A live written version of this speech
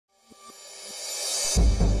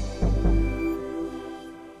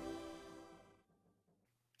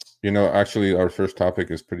Actually, our first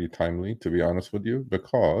topic is pretty timely, to be honest with you,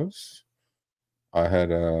 because I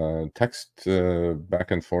had a text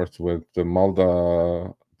back and forth with the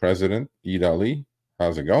Malda president, Eid Ali.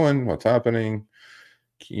 How's it going? What's happening?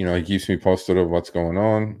 He keeps me posted of what's going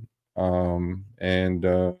on. And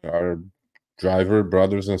our driver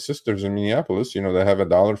brothers and sisters in Minneapolis, they have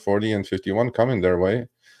 $1.40 and 51 coming their way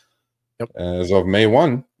Yep. as of May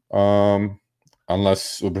 1,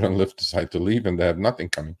 unless Uber and Lyft decide to leave and they have nothing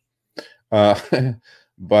coming.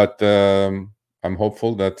 But I'm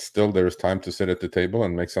hopeful that still there's time to sit at the table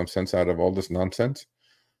and make some sense out of all this nonsense.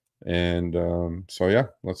 And so, yeah,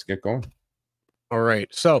 let's get going. All right.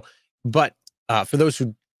 So, but for those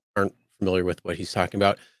who aren't familiar with what he's talking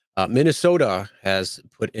about, Minnesota has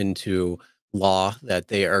put into law that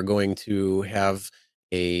they are going to have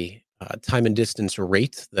a time and distance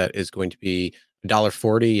rate that is going to be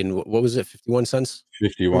 $1.40 and what was it, 51 cents per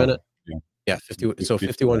 51. minute? Yeah,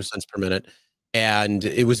 51 cents per minute. And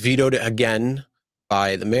it was vetoed again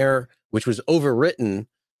by the mayor, which was overwritten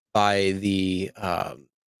by the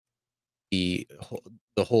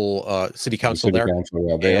whole city council there.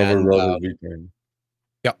 Yeah, they overrode it.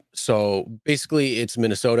 Yeah. So basically, it's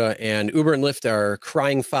Minnesota, and Uber and Lyft are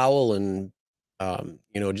crying foul and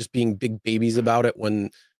just being big babies about it when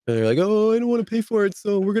they're like, "Oh, I don't want to pay for it,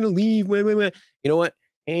 so we're gonna leave." Wait. You know what?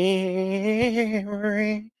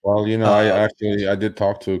 Well, I did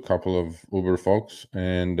talk to a couple of Uber folks,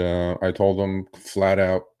 and I told them flat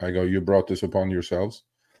out, I go, "You brought this upon yourselves.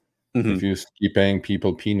 If you keep paying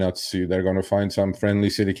people peanuts, they're going to find some friendly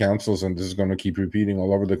city councils, and this is going to keep repeating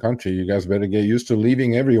all over the country. You guys better get used to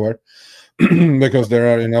leaving everywhere because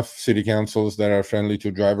there are enough city councils that are friendly to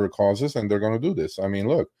driver causes, and they're going to do this. I mean,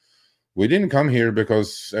 look, we didn't come here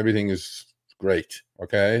because everything is great,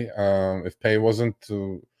 okay? If pay wasn't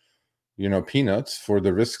peanuts for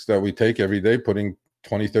the risks that we take every day, putting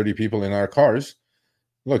 20, 30 people in our cars.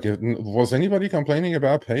 Look, was anybody complaining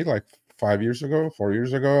about pay like 5 years ago, 4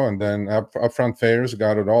 years ago, and then upfront fares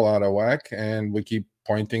got it all out of whack, and we keep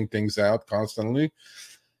pointing things out constantly.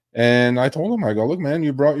 And I told him, I go, look, man,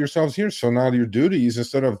 you brought yourselves here, so now your duty is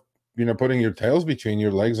instead of putting your tails between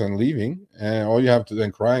your legs and leaving, and all you have to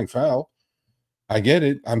then crying foul. I get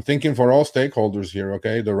it. I'm thinking for all stakeholders here.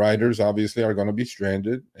 Okay, the riders obviously are going to be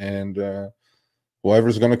stranded, and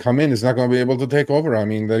whoever's going to come in is not going to be able to take over. I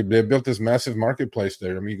mean, they built this massive marketplace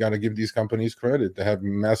there. I mean, you got to give these companies credit. They have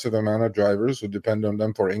massive amount of drivers who depend on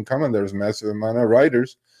them for income, and there's massive amount of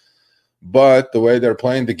riders. But the way they're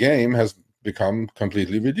playing the game has become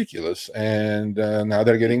completely ridiculous, and now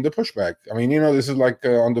they're getting the pushback. I mean, this is like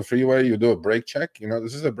on the freeway, you do a brake check.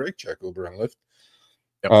 This is a brake check, Uber and Lyft.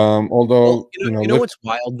 Yep. Although Lyft, what's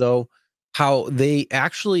wild though, how they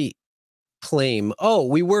actually claim, oh,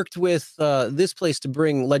 we worked with this place to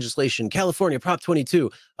bring legislation, California, Prop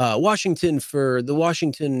 22, Washington for the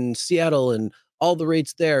Washington, Seattle, and all the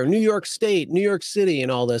rates there, New York State, New York City,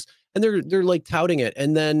 and all this, and they're like touting it.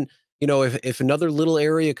 And then if another little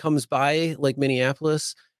area comes by like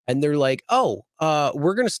Minneapolis, and they're like, oh,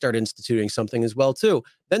 we're going to start instituting something as well too,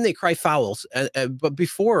 then they cry fouls. But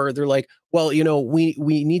before they're like, well,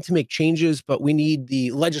 we need to make changes, but we need the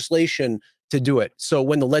legislation to do it. So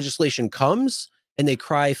when the legislation comes and they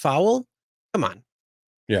cry foul, come on.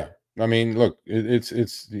 Yeah. I mean, look, this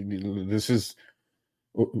is,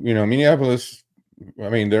 Minneapolis. I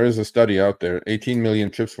mean, there is a study out there. 18 million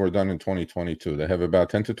trips were done in 2022. They have about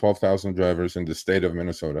 10 to 12,000 drivers in the state of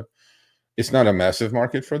Minnesota. It's not a massive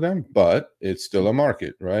market for them, but it's still a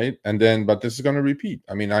market, right? But this is going to repeat.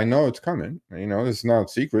 I mean, I know it's coming. It's not a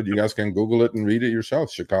secret. You guys can Google it and read it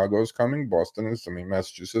yourself. Chicago is coming. Boston is,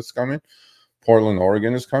 Massachusetts is coming. Portland,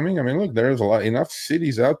 Oregon is coming. I mean, look, there's enough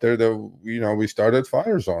cities out there that we started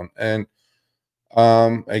fires on, and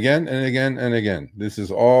again and again and again, this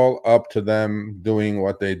is all up to them doing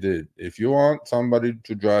what they did. If you want somebody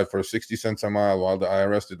to drive for 60 cents a mile while the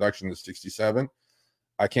IRS deduction is 67,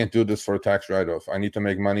 I can't do this for a tax write-off. I need to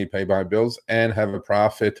make money, pay my bills, and have a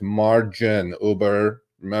profit margin. Uber,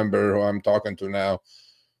 remember who I'm talking to now.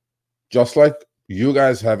 Just like you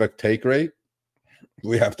guys have a take rate,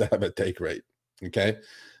 we have to have a take rate. Okay.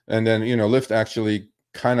 And then, Lyft actually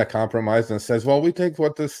kind of compromised and says, well, we take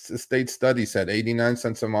what the state study said, 89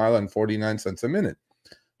 cents a mile and 49 cents a minute.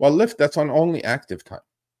 Well, Lyft, that's on only active time.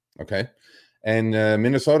 Okay. And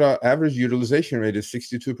Minnesota average utilization rate is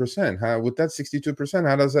 62%. With that 62%,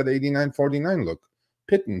 how does that 89.49 look?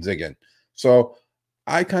 Pittance again. So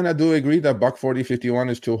I kind of do agree that $1.40.51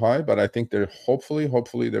 is too high, but I think hopefully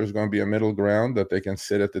there's going to be a middle ground that they can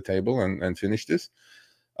sit at the table and finish this.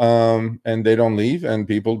 And they don't leave and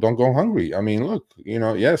people don't go hungry. I mean, look,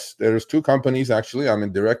 yes, there's two companies actually I'm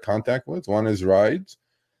in direct contact with. One is Rides,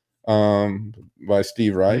 by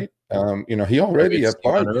Steve Wright. You know, he already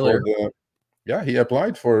applied for the, yeah, he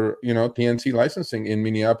applied for, you know, TNC licensing in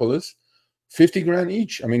Minneapolis, 50 grand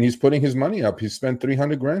each. I mean, he's putting his money up. He's spent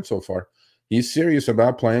 300 grand so far. He's serious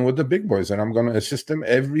about playing with the big boys, and I'm going to assist him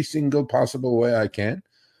every single possible way I can.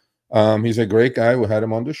 He's a great guy. We had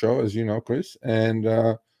him on the show, as you know, Chris,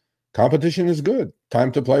 and competition is good.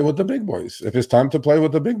 Time to play with the big boys. If it's time to play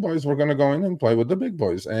with the big boys, we're going to go in and play with the big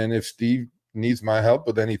boys. And if Steve needs my help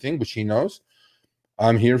with anything, which he knows,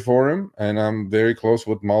 I'm here for him, and I'm very close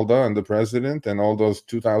with Malda and the president and all those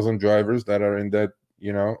 2,000 drivers that are in that,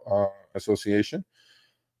 you know, association.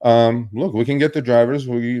 Look, we can get the drivers.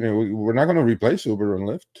 We're not going to replace Uber and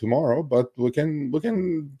Lyft tomorrow, but we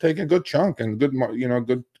can take a good chunk and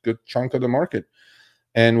good chunk of the market,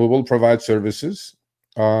 and we will provide services.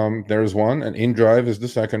 There's one, and InDrive is the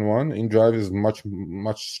second one. InDrive is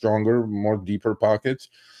much stronger, more deeper pockets,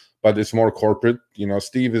 but it's more corporate. You know,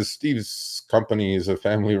 Steve's company is a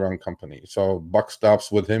family-run company, so buck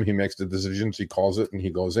stops with him. He makes the decisions, he calls it, and he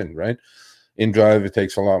goes in, right? InDrive, it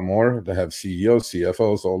takes a lot more. They have CEOs,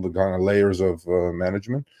 CFOs, all the kind of layers of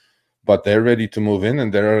management, but they're ready to move in.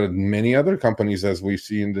 And there are many other companies, as we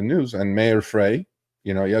see in the news. And Mayor Frey,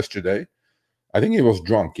 you know, yesterday, I think he was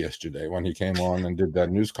drunk yesterday when he came on and did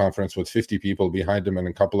that news conference with 50 people behind him and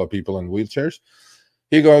a couple of people in wheelchairs.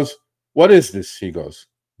 He goes, "What is this?" He goes,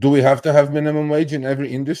 "Do we have to have minimum wage in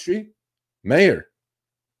every industry?" Mayor,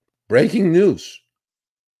 breaking news.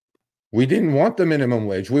 We didn't want the minimum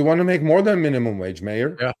wage. We want to make more than minimum wage,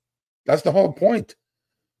 Mayor. Yeah. That's the whole point.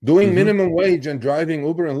 Doing minimum wage and driving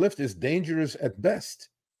Uber and Lyft is dangerous at best.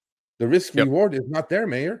 The risk reward is not there,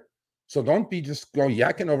 Mayor. So don't be just go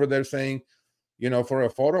yakking over there saying, you know, for a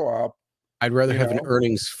photo op. I'd rather have an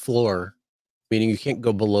earnings floor, meaning you can't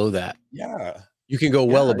go below that. Yeah. You can go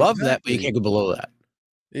well above that, but you can't go below that.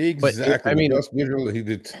 Exactly. But, I mean, just visually, he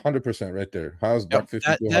did 100% right there. How's buck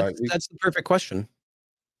 52 high? That's the perfect question.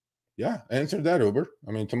 Yeah, answer that, Uber.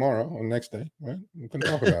 I mean, tomorrow or next day, right? We can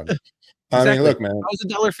talk about it. Exactly. I mean, look, man. How's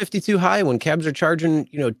 $1.52 high when cabs are charging,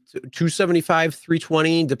 you know, $2.75,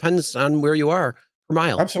 $3.20, depends on where you are per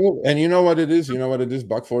mile. Absolutely. And you know what it is? You know what it is?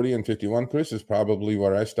 Buck 40 and 51, Chris, is probably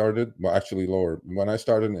where I started. Well, actually lower. When I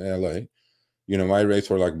started in LA, you know, my rates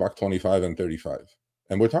were like buck 25 and 35.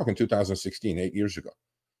 And we're talking 2016, 8 years ago.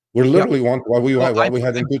 We're literally what we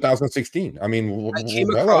had in 2016. I mean, I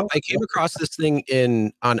came across this thing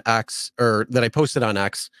on X, or that I posted on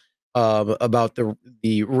X, about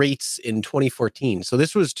the rates in 2014. So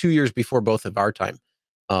this was 2 years before both of our time,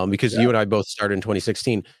 because you and I both started in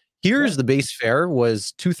 2016. Here's the base fare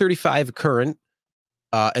was $235 current,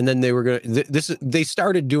 and then they were they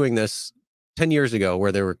started doing this 10 years ago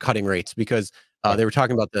where they were cutting rates because they were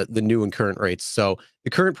talking about the new and current rates. So the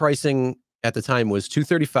current pricing at the time was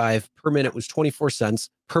 $235 per minute, was 24 cents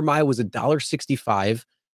per mile, was $1.65.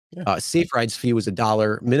 Safe rides fee was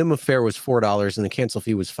 $1. Minimum fare was $4, and the cancel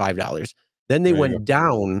fee was $5. Then they went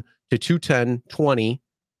down to $210.20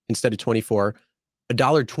 instead of 24,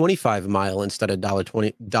 $1.25 a mile instead of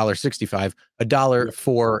 $1.65,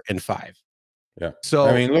 $1.04 and $5. Yeah. So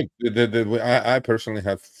I mean, look, I personally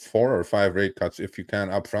have 4 or 5 rate cuts. If you can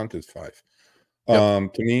upfront, it's 5. To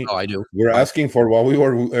me, I do. We're asking for what we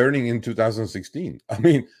were earning in 2016. I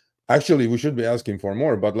mean, actually, we should be asking for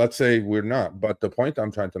more, but let's say we're not. But the point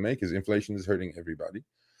I'm trying to make is inflation is hurting everybody.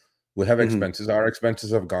 We have expenses. Our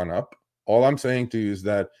expenses have gone up. All I'm saying to you is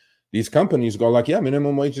that these companies go like, yeah,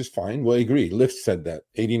 minimum wage is fine. We agree. Lyft said that.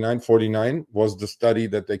 89.49 was the study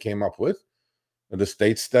that they came up with, the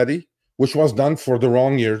state study, which was done for the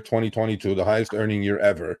wrong year, 2022, the highest earning year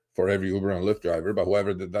ever for every Uber and Lyft driver. But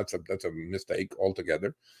whoever did that's a mistake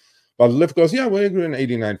altogether. But Lyft goes, yeah, we agree on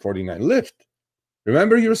 89.49. Lyft,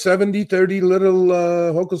 remember your 70-30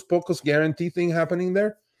 little hocus pocus guarantee thing happening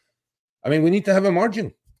there? I mean, we need to have a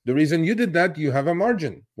margin. The reason you did that, you have a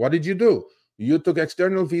margin. What did you do? You took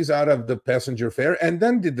external fees out of the passenger fare and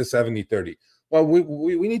then did the 70-30. Well,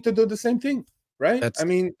 we need to do the same thing, right?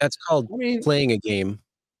 That's called playing a game.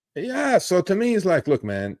 Yeah, so to me, it's like, look,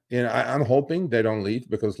 man, you know, I'm hoping they don't leave,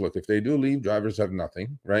 because look, if they do leave, drivers have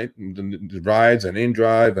nothing, right? The rides and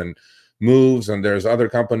InDrive and moves, and there's other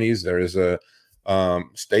companies. There is a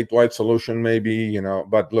statewide solution, maybe, you know.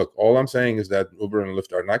 But look, all I'm saying is that Uber and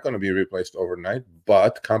Lyft are not going to be replaced overnight,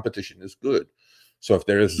 but competition is good. So if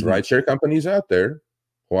there is rideshare companies out there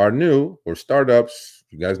who are new or startups,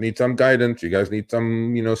 you guys need some guidance, you guys need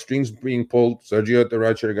some, you know, strings being pulled, Sergio at the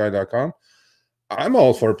RideShareGuy.com. I'm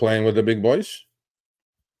all for playing with the big boys.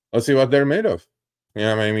 Let's see what they're made of.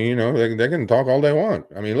 Yeah, I mean, you know, they can talk all they want.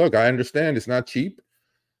 I mean, look, I understand it's not cheap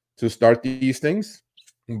to start these things,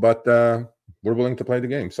 but we're willing to play the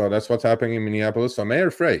game. So that's what's happening in Minneapolis. So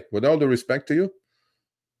Mayor Frey, with all due respect to you,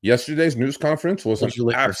 yesterday's news conference was an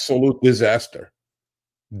absolute disaster.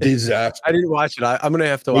 Disaster. I didn't watch it. I'm gonna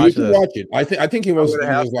have to Well, watch you should this. watch it. I think he was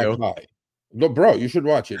like high. Look, bro, you should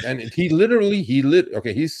watch it. And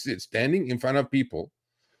he's standing in front of people,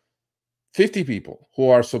 50 people who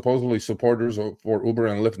are supposedly supporters for Uber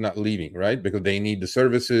and Lyft not leaving, right? Because they need the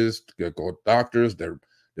services to go to doctors, their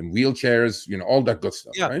wheelchairs, all that good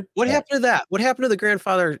stuff, Yeah. right? What happened to that? What happened to the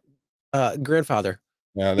grandfather? Yeah,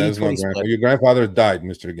 there's no grandfather. Your grandfather died,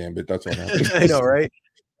 Mr. Gambit. That's what happened. I know, right?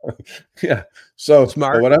 Yeah. So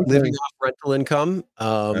smart. What I'm living saying, off rental income.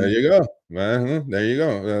 there you go. There you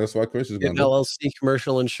go. That's what Chris is going to do. LLC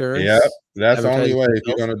commercial insurance. Yeah, that's the only way if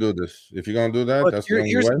you're going to do this. If you're going to do that, Look, that's the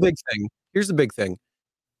only way. The big thing. Here's the big thing.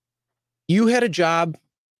 You had a job,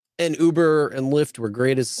 and Uber and Lyft were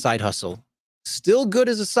great as a side hustle. Still good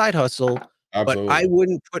as a side hustle. Absolutely. But I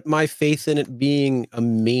wouldn't put my faith in it being a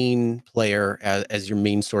main player as your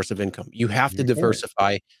main source of income. You have to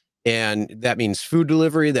diversify. And that means food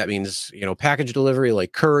delivery. That means, package delivery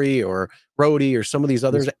like Curry or Roadie or some of these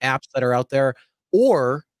other apps that are out there.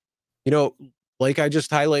 Or, like I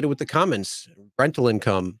just highlighted with the comments, rental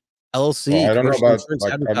income, LLC. Well, I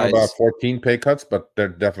don't know about 14 pay cuts, but there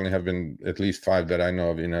definitely have been at least 5 that I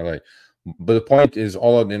know of in LA. But the point is,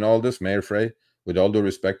 in all this, Mayor Frey, with all due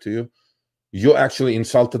respect to you, you actually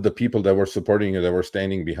insulted the people that were supporting you, that were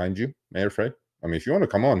standing behind you, Mayor Frey. I mean, if you want to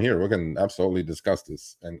come on here, we can absolutely discuss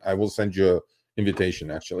this. And I will send you an invitation,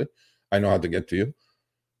 actually. I know how to get to you.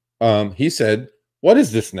 He said, what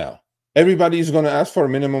is this now? Everybody's going to ask for a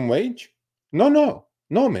minimum wage? No,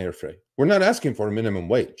 Mayor Frey. We're not asking for a minimum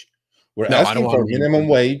wage. We're asking for a minimum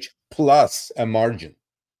wage plus a margin.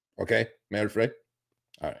 Okay, Mayor Frey?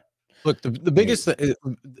 All right. Look, the biggest the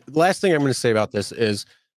last thing I'm going to say about this is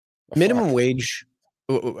minimum wage.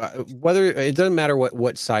 Whether it doesn't matter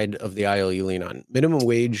what side of the aisle you lean on, minimum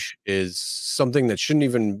wage is something that shouldn't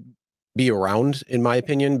even be around, in my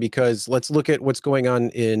opinion, because let's look at what's going on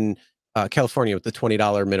in California with the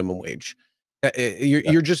 $20 minimum wage.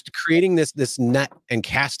 You're just creating this net and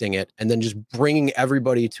casting it, and then just bringing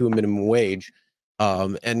everybody to a minimum wage.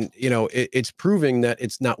 It's proving that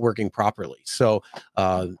it's not working properly. So,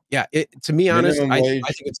 to be honest, I think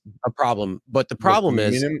it's a problem. But the problem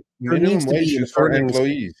is minimum wages for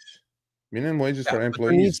employees. Minimum wages for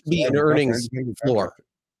employees. There needs to be an earnings floor.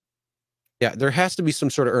 Yeah, there has to be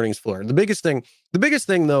some sort of earnings floor. The biggest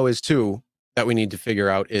thing though is too that we need to figure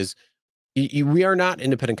out is we are not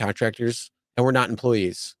independent contractors and we're not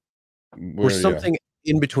employees. We're something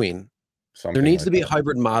in between. There needs to be a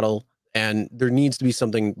hybrid model. And there needs to be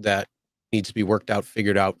something that needs to be worked out,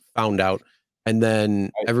 figured out, found out, and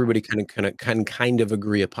then everybody can kind of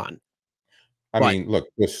agree upon. I mean, look,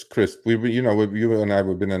 Chris, you and I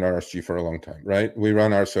have been in RSG for a long time, right? We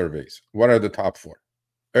run our surveys. What are the top 4?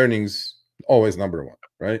 Earnings, always number 1,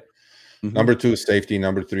 right? Mm-hmm. Number 2 is safety.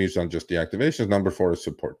 Number 3 is on just deactivations. Number 4 is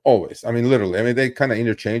support. Always. I mean, literally. I mean, they kind of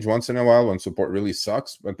interchange once in a while when support really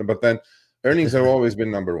sucks, but then earnings have always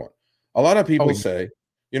been number 1. A lot of people say,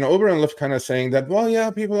 Uber and Lyft kind of saying that, well, yeah,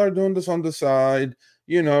 people are doing this on the side.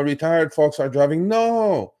 Retired folks are driving.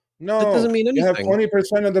 No. That doesn't mean anything. You have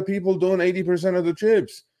 20% of the people doing 80% of the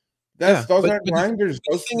trips. Those are grinders.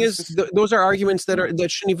 The thing is, those are arguments that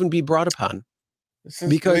shouldn't even be brought upon.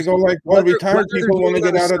 Because they go like, well, retired people want to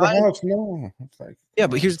get out of the house. No. It's like,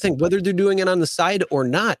 but here's the thing: whether they're doing it on the side or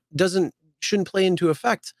not shouldn't play into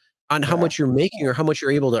effect on how much you're making or how much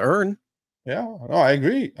you're able to earn. Yeah, no, I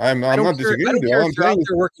agree. I'm not disagreeing with you. All I'm saying is,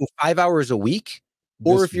 you're working 5 hours a week,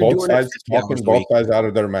 or if you're doing both sides talking both sides out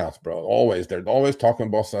of their mouth, bro. Always, they're always talking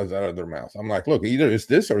both sides out of their mouth. I'm like, look, either it's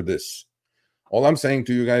this or this. All I'm saying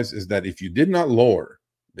to you guys is that if you did not lower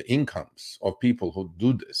the incomes of people who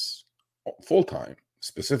do this full time,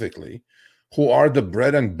 specifically, who are the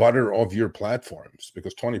bread and butter of your platforms,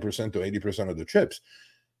 because 20% to 80% of the trips,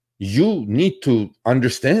 you need to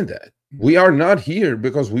understand that. We are not here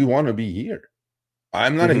because we want to be here.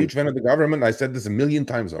 I'm not a huge fan of the government. I said this 1,000,000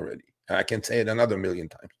 times already, and I can say it another 1,000,000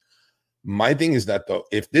 times. My thing is that, though,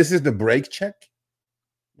 if this is the break check,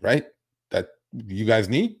 right, that you guys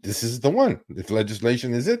need, this is the one. If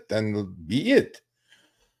legislation is it, then be it.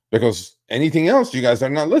 Because anything else, you guys are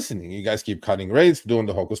not listening. You guys keep cutting rates, doing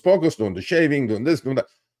the hocus pocus, doing the shaving, doing this, doing that.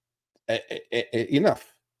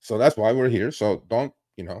 Enough. So that's why we're here. So don't,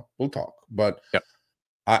 we'll talk. But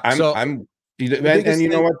and you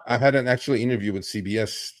know what? I had an actually interview with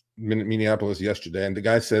CBS Minneapolis yesterday, and the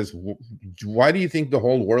guy says, why do you think the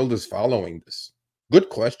whole world is following this? Good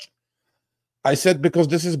question. I said, because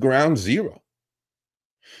this is ground zero.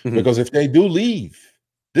 Because if they do leave,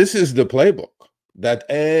 this is the playbook. that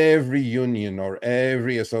every union or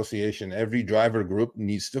every association, every driver group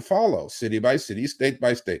needs to follow, city by city, state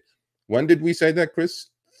by state. When did we say that, Chris?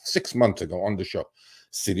 6 months ago on the show.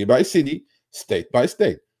 City by city, state by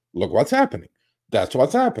state. Look what's happening. That's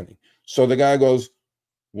what's happening. So the guy goes,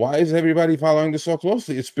 why is everybody following this so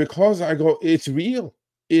closely? It's because I go, it's real.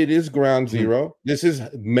 It is ground zero. This is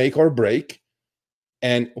make or break.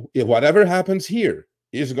 And whatever happens here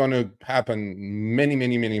is going to happen many,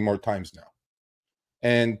 many, many more times now.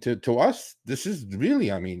 And to us, this is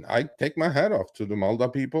really, I mean, I take my hat off to the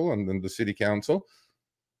Malda people and then the city council,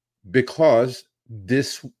 because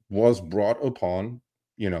this was brought upon,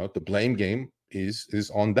 you know, the blame game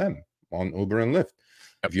is on them, on Uber and Lyft.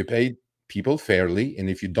 If you pay people fairly, and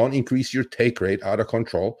if you don't increase your take rate out of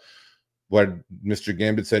control, where Mr.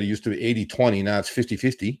 Gambit said it used to be 80-20, now it's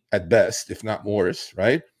 50-50 at best, if not worse,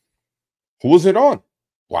 right? Who is it on?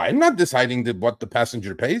 Well, I'm not deciding what the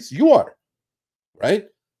passenger pays. You are, right?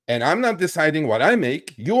 And I'm not deciding what I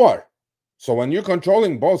make. You are. So when you're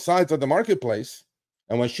controlling both sides of the marketplace,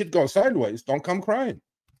 and when shit goes sideways, don't come crying.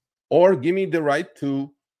 Or give me the right to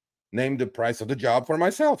name the price of the job for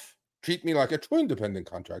myself. Treat me like a true independent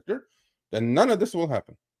contractor. Then none of this will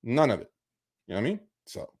happen. None of it. You know what I mean?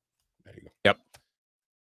 So there you go. Yep.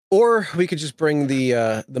 Or we could just bring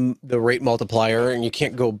the rate multiplier, and you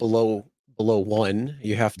can't go below 1.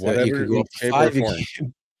 You have to. Whatever, you could go up to 5,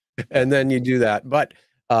 and then you do that. But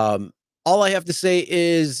all I have to say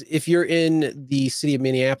is, if you're in the city of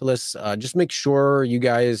Minneapolis, just make sure you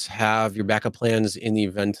guys have your backup plans in the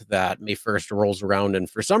event that May 1st rolls around, and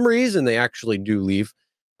for some reason they actually do leave.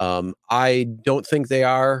 I don't think they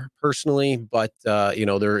are personally, but you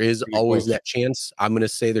know, there is always that chance. I'm going to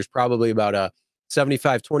say there's probably about a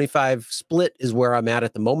 75-25 split is where I'm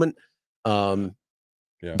at the moment.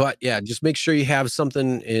 But yeah, just make sure you have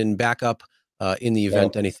something in backup in the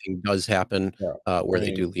event anything does happen where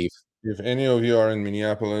they do leave. If any of you are in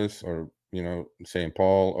Minneapolis or, you know, St.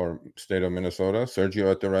 Paul or state of Minnesota, Sergio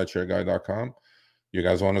at the RideShareGuy.com. You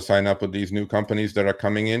guys want to sign up with these new companies that are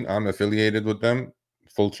coming in? I'm affiliated with them.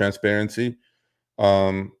 Full transparency.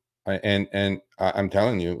 I'm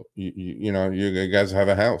telling you, you know, you guys have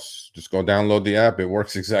a house. Just go download the app. It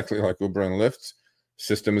works exactly like Uber and Lyft.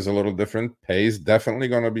 System is a little different. Pay is definitely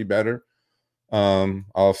going to be better.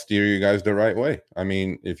 I'll steer you guys the right way. I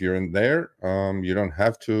mean, if you're in there, you don't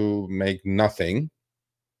have to make nothing.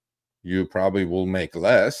 You probably will make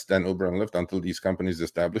less than Uber and Lyft until these companies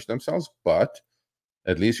establish themselves, but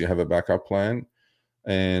at least you have a backup plan.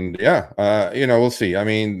 And yeah, you know, we'll see. I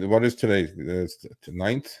mean, what is today? It's the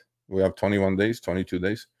 9th. We have 21 days, 22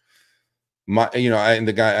 days. And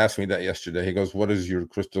the guy asked me that yesterday. He goes, what is your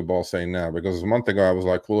crystal ball saying now? Because a month ago, I was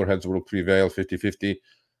like, cooler heads will prevail, 50-50.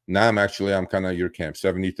 Now I'm kind of your camp,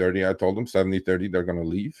 70-30. I told him 70-30, they're going to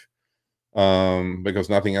leave because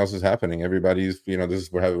nothing else is happening. Everybody's, you know,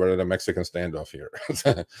 we're at a Mexican standoff here.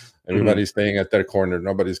 Everybody's staying at their corner.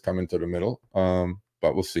 Nobody's coming to the middle.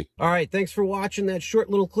 But we'll see. All right. Thanks for watching. That short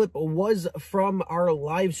little clip was from our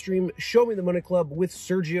live stream, Show Me the Money Club with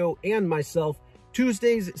Sergio and myself,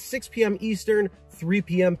 Tuesdays, 6 p.m. Eastern, 3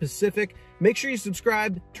 p.m. Pacific. Make sure you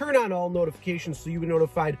subscribe, turn on all notifications so you'll be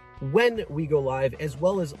notified when we go live, as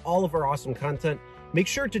well as all of our awesome content. Make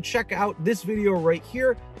sure to check out this video right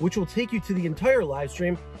here, which will take you to the entire live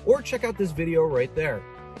stream, or check out this video right there.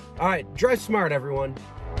 All right. Drive smart, everyone.